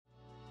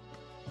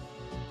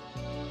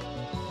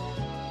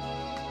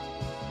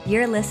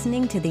You're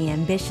listening to the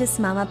Ambitious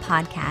Mama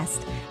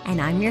podcast,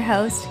 and I'm your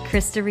host,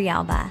 Krista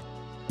Rialba.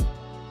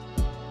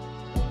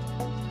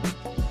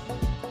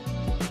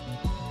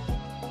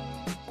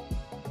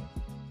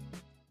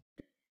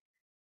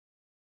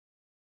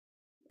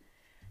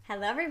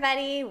 Hello,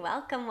 everybody.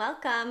 Welcome,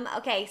 welcome.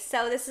 Okay,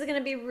 so this is going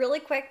to be really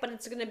quick, but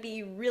it's going to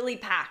be really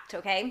packed,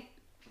 okay?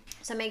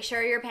 So make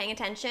sure you're paying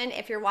attention.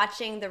 If you're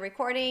watching the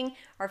recording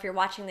or if you're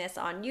watching this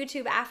on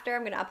YouTube after,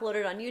 I'm going to upload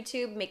it on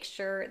YouTube. Make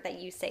sure that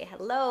you say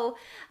hello.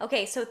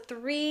 Okay, so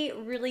 3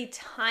 really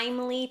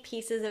timely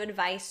pieces of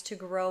advice to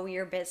grow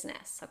your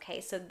business.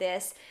 Okay, so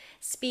this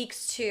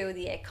speaks to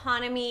the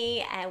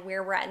economy and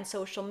where we're at in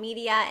social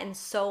media and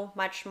so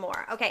much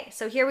more. Okay,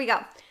 so here we go.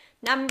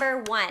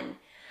 Number 1.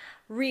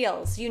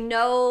 Reels. You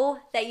know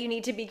that you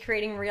need to be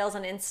creating reels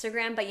on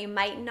Instagram, but you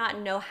might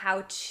not know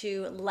how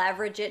to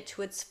leverage it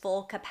to its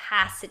full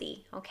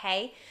capacity,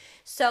 okay?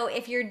 So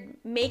if you're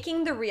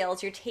making the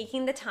reels, you're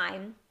taking the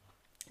time.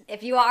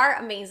 If you are,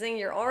 amazing,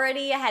 you're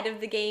already ahead of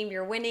the game,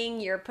 you're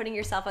winning, you're putting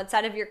yourself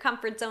outside of your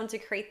comfort zone to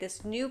create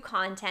this new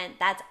content,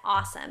 that's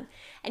awesome.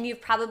 And you've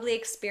probably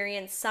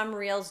experienced some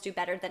reels do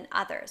better than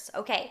others.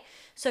 Okay,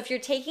 so if you're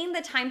taking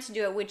the time to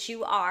do it, which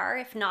you are,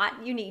 if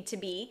not, you need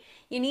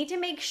to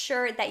make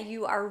sure that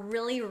you are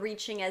really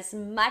reaching as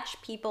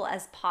much people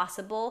as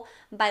possible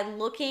by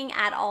looking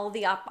at all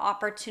the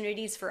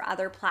opportunities for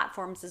other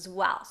platforms as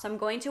well. So I'm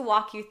going to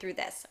walk you through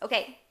this.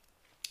 Okay.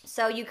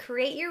 So you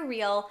create your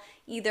reel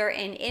either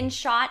in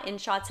InShot.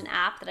 InShot's an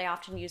app that I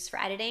often use for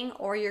editing,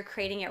 or you're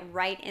creating it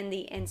right in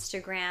the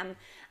Instagram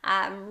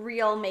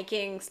reel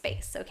making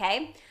space,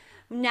 okay?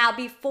 Now,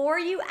 before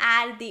you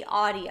add the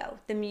audio,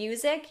 the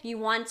music, you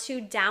want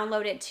to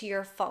download it to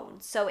your phone.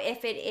 So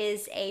if it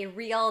is a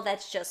reel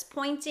that's just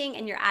pointing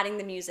and you're adding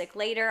the music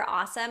later,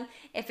 awesome.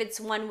 If it's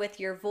one with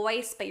your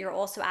voice, but you're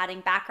also adding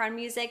background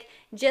music,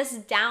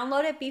 just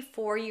download it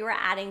before you are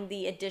adding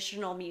the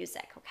additional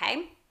music,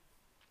 okay?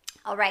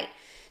 All right,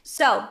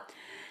 so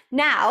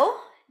now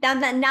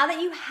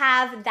that you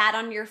have that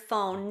on your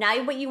phone,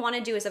 now what you want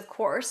to do is, of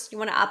course, you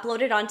want to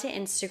upload it onto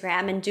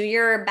Instagram and do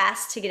your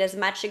best to get as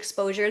much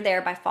exposure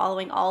there by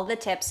following all the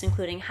tips,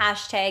 including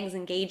hashtags,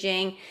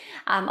 engaging,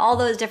 all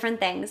those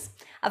different things.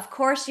 Of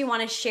course, you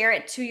want to share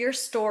it to your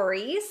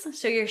stories.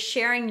 So you're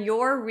sharing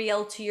your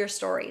reel to your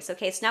stories.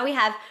 Okay, so now we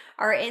have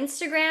our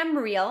Instagram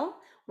reel.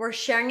 We're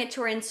sharing it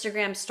to our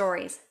Instagram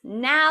stories.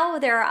 Now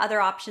there are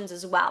other options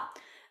as well.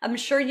 I'm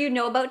sure you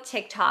know about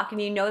TikTok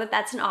and you know that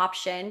that's an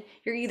option.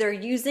 You're either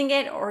using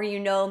it or you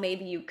know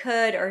maybe you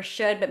could or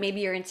should, but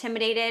maybe you're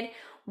intimidated.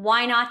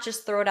 Why not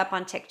just throw it up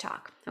on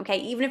TikTok? Okay,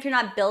 even if you're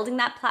not building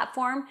that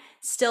platform,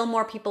 still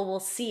more people will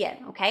see it,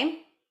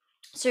 okay?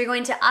 So you're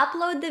going to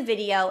upload the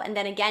video and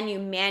then again, you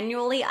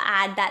manually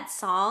add that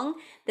song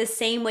the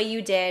same way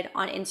you did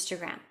on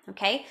Instagram,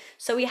 okay?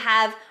 So we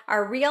have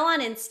our reel on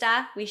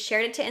Insta, we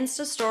shared it to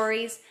Insta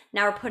stories,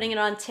 now we're putting it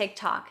on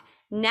TikTok.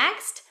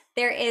 Next,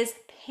 there is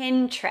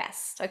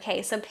Pinterest.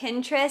 Okay, so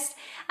Pinterest,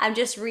 I've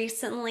just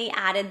recently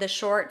added the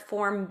short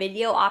form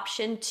video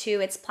option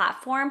to its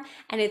platform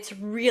and it's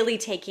really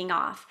taking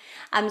off.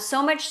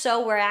 So much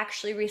so where I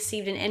actually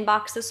received an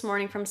inbox this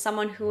morning from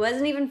someone who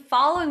wasn't even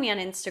following me on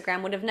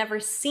Instagram, would have never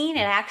seen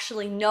it. I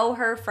actually know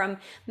her from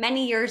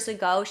many years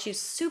ago. She's a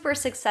super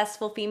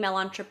successful female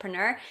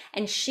entrepreneur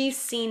and she's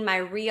seen my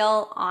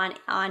reel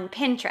on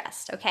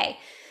Pinterest. Okay,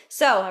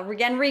 so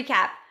again,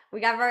 recap. We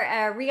got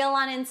our reel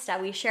on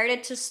Insta. We shared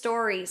it to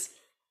stories.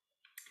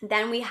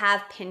 Then we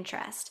have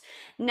Pinterest.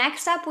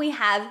 Next up, we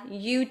have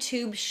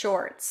YouTube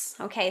Shorts.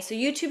 Okay, so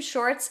YouTube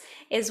Shorts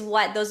is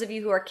what those of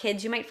you who are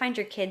kids, you might find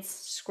your kids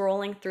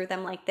scrolling through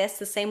them like this,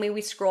 the same way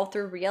we scroll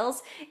through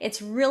Reels. It's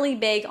really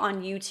big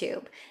on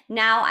YouTube.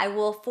 Now, I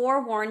will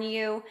forewarn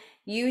you,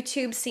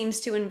 YouTube seems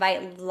to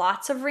invite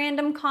lots of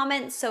random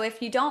comments. So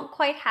if you don't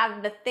quite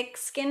have the thick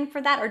skin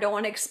for that or don't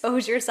want to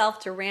expose yourself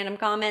to random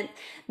comments,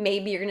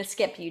 maybe you're going to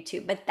skip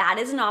YouTube. But that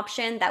is an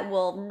option that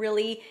will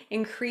really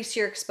increase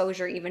your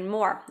exposure even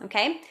more.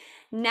 Okay.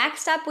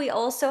 Next up, we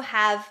also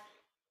have,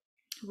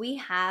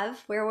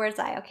 where was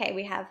I? Okay.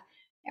 We have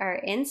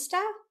our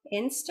Insta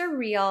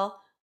Reel,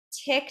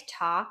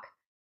 TikTok,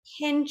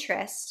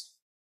 Pinterest,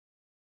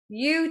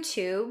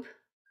 YouTube.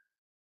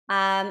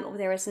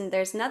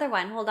 There's another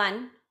one. Hold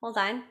on.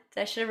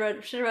 I should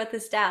have wrote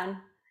this down.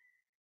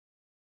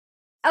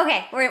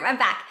 Okay, I'm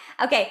back.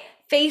 Okay,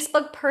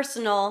 Facebook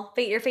personal.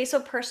 Your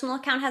Facebook personal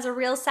account has a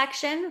reel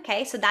section.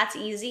 Okay, so that's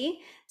easy.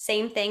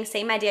 Same thing,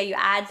 same idea. You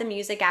add the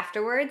music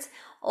afterwards.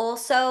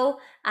 Also,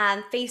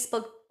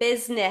 Facebook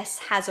business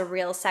has a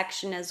reel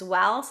section as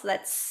well. So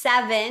that's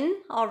 7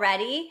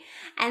 already.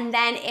 And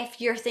then if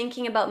you're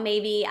thinking about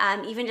maybe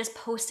even just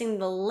posting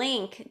the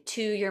link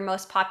to your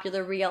most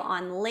popular reel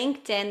on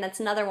LinkedIn, that's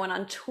another one.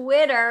 On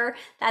Twitter,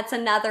 that's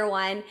another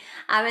one.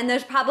 And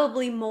there's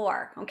probably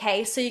more,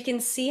 okay? So you can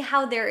see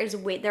how there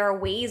are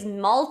ways,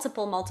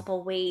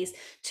 multiple ways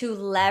to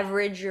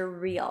leverage your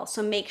reel.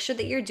 So make sure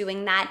that you're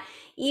doing that,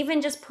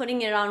 even just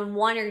putting it on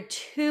 1 or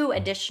 2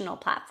 additional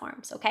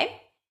platforms, okay?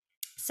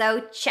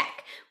 So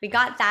check, we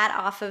got that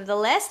off of the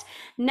list.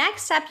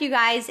 Next up, you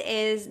guys,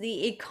 is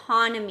the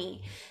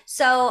economy.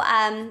 So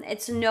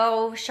it's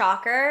no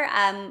shocker.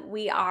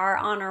 We are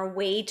on our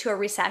way to a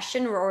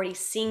recession. We're already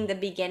seeing the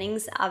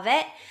beginnings of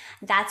it.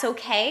 That's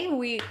okay.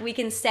 We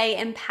can stay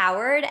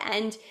empowered.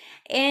 And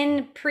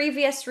in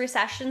previous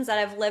recessions that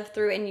I've lived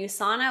through in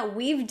USANA,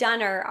 we've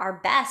done our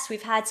best.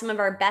 We've had some of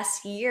our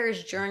best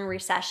years during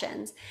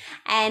recessions.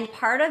 And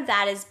part of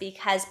that is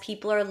because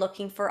people are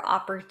looking for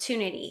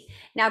opportunity.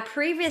 Now,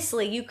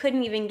 previously, you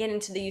couldn't even get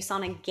into the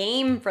USANA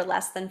game for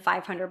less than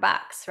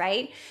 $500,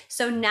 right?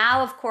 So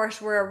now, of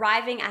course, we're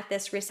arriving at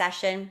this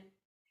recession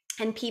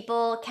and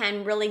people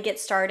can really get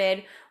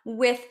started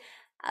with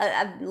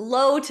a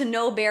low to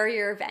no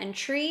barrier of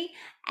entry,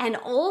 and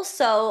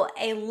also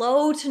a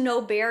low to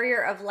no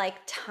barrier of like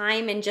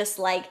time and just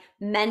like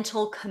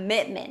mental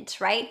commitment,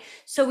 right?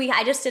 So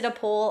I just did a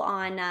poll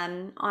on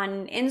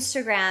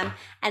Instagram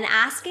and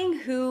asking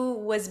who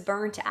was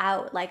burnt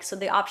out. Like, so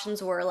the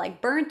options were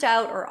like burnt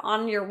out or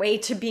on your way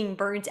to being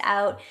burnt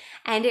out,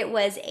 and it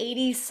was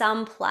 80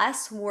 some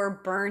plus were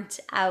burnt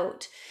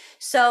out.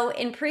 So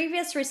in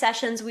previous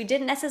recessions, we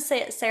didn't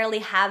necessarily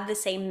have the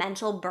same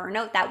mental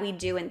burnout that we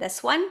do in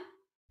this one.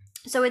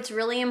 So it's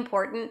really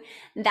important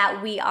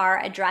that we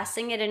are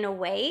addressing it in a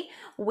way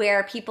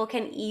where people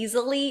can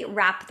easily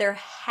wrap their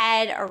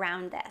head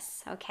around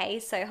this. Okay,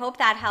 so I hope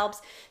that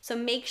helps. So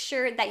make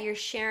sure that you're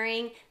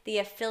sharing the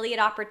affiliate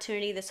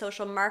opportunity, the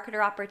social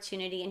marketer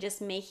opportunity, and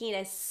just making it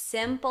as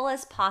simple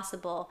as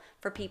possible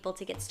for people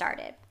to get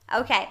started.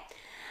 Okay,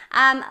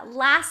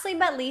 lastly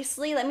but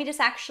leastly, let me just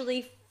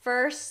actually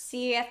first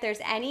see if there's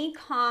any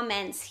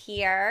comments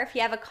here. If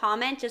you have a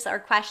comment, just or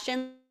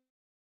question.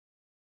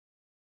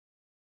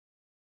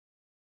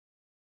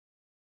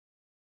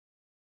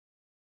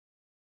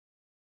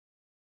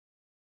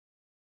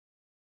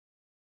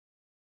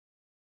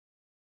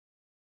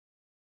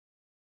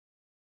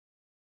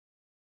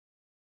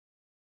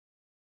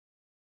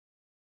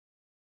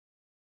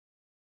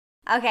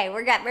 Okay,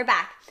 we're good. We're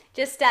back.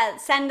 Just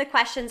send the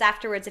questions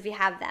afterwards if you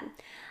have them.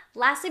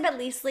 Lastly but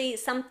leastly,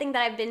 something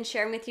that I've been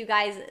sharing with you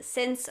guys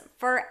since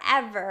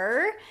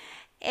forever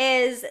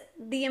is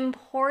the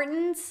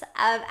importance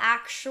of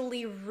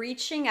actually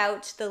reaching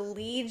out to the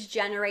leads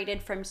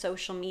generated from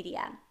social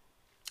media.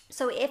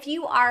 So if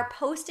you are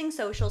posting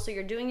social, so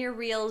you're doing your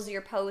reels,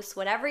 your posts,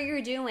 whatever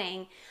you're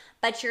doing,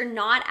 but you're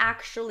not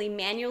actually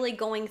manually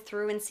going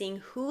through and seeing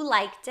who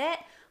liked it,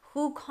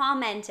 who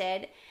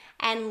commented,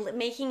 and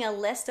making a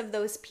list of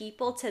those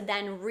people to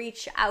then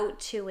reach out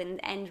to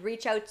and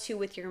reach out to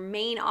with your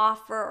main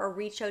offer, or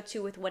reach out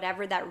to with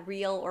whatever that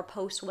reel or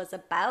post was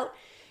about,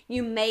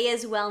 you may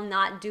as well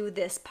not do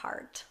this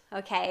part,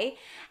 okay?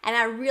 And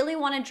I really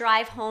want to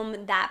drive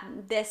home that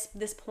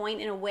this point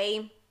in a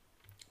way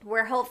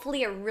where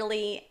hopefully it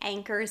really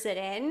anchors it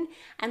in,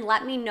 and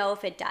let me know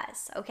if it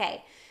does.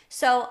 Okay,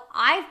 so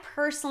I've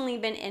personally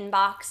been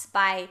inboxed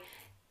by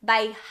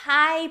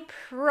high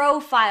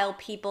profile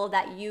people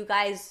that you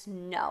guys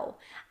know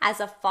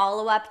as a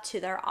follow-up to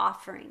their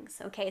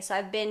offerings. Okay, so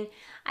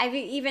I've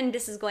even,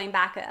 this is going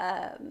back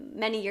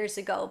many years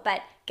ago,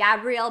 but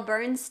Gabrielle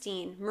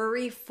Bernstein,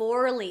 Marie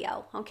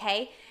Forleo,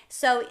 okay?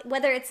 So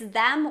whether it's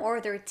them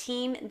or their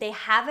team, they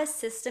have a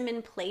system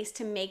in place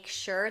to make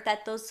sure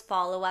that those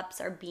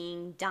follow-ups are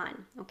being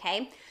done,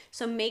 okay?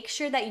 So make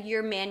sure that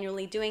you're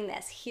manually doing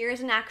this. Here's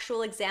an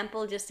actual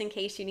example just in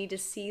case you need to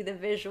see the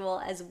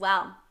visual as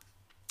well.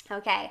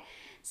 Okay,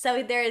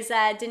 so there's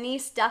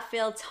Denise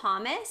Duffield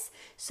Thomas.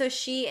 So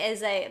she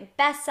is a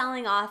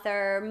best-selling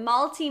author,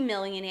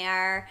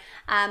 multi-millionaire,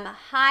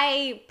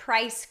 high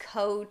price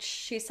coach.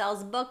 She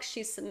sells books.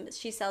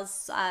 She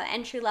sells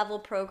entry-level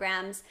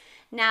programs.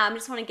 Now I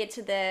just want to get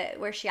to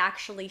where she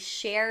actually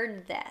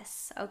shared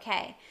this.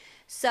 Okay,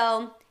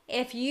 so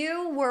if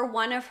you were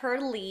one of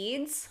her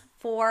leads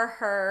for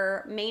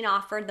her main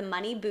offer, the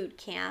Money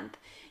Bootcamp,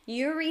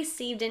 you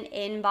received an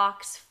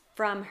inbox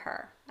from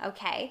her,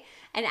 okay?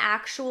 An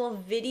actual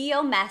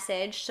video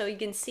message, so you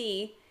can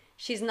see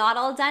she's not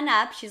all done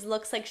up. She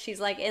looks like she's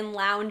like in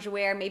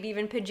loungewear, maybe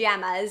even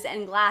pajamas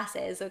and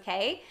glasses,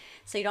 okay?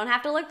 So you don't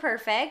have to look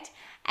perfect.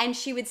 And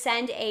she would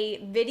send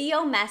a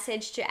video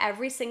message to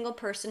every single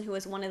person who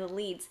was one of the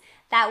leads.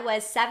 That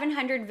was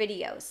 700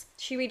 videos.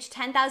 She reached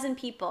 10,000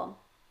 people.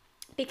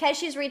 Because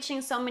she's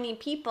reaching so many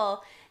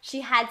people,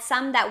 she had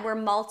some that were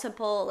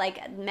multiple,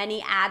 like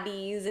many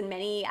Abby's and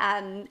many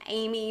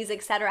Amy's,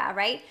 etc.,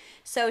 right?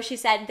 So she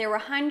said there were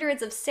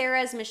hundreds of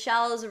Sarah's,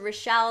 Michelle's,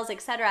 Rochelle's,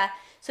 etc.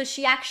 So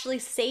she actually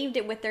saved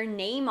it with their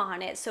name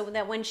on it, so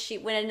that when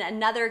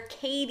another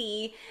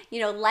Katie,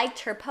 liked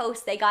her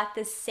post, they got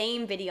the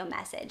same video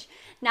message.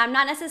 Now, I'm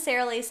not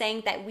necessarily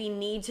saying that we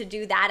need to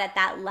do that at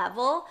that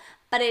level,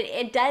 but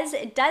it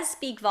does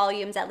speak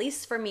volumes, at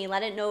least for me.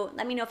 Let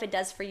me know if it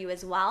does for you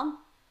as well.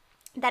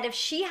 That if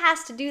she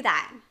has to do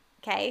that,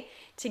 okay,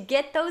 to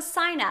get those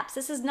signups,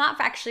 this is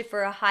not actually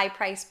for a high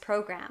price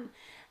program.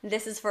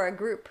 This is for a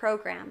group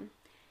program.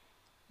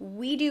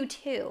 We do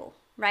too,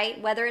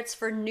 right? Whether it's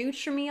for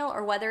Nutrimeal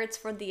or whether it's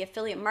for the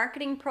affiliate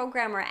marketing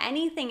program or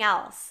anything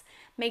else.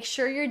 make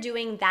sure you're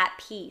doing that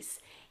piece.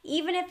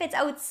 Even if it's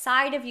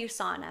outside of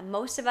USANA,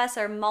 most of us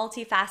are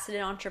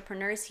multifaceted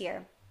entrepreneurs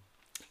here.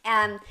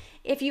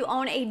 If you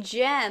own a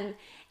gym,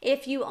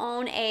 if you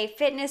own a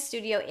fitness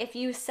studio, if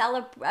you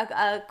sell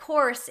a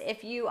course,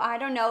 if you, I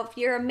don't know, if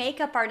you're a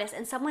makeup artist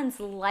and someone's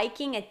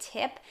liking a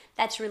tip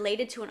that's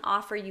related to an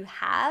offer you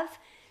have,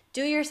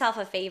 do yourself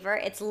a favor.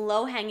 It's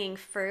low-hanging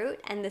fruit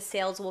and the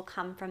sales will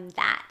come from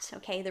that,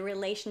 okay? The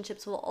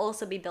relationships will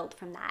also be built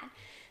from that.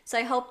 So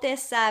I hope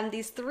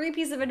these 3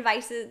 pieces of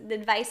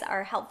advice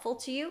are helpful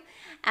to you.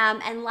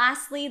 And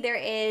lastly, there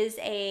is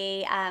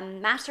a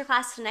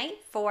masterclass tonight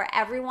for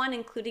everyone,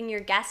 including your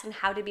guests, on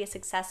how to be a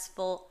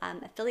successful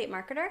affiliate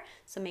marketer.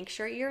 So make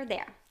sure you're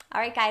there. All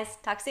right, guys,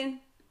 talk soon.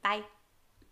 Bye.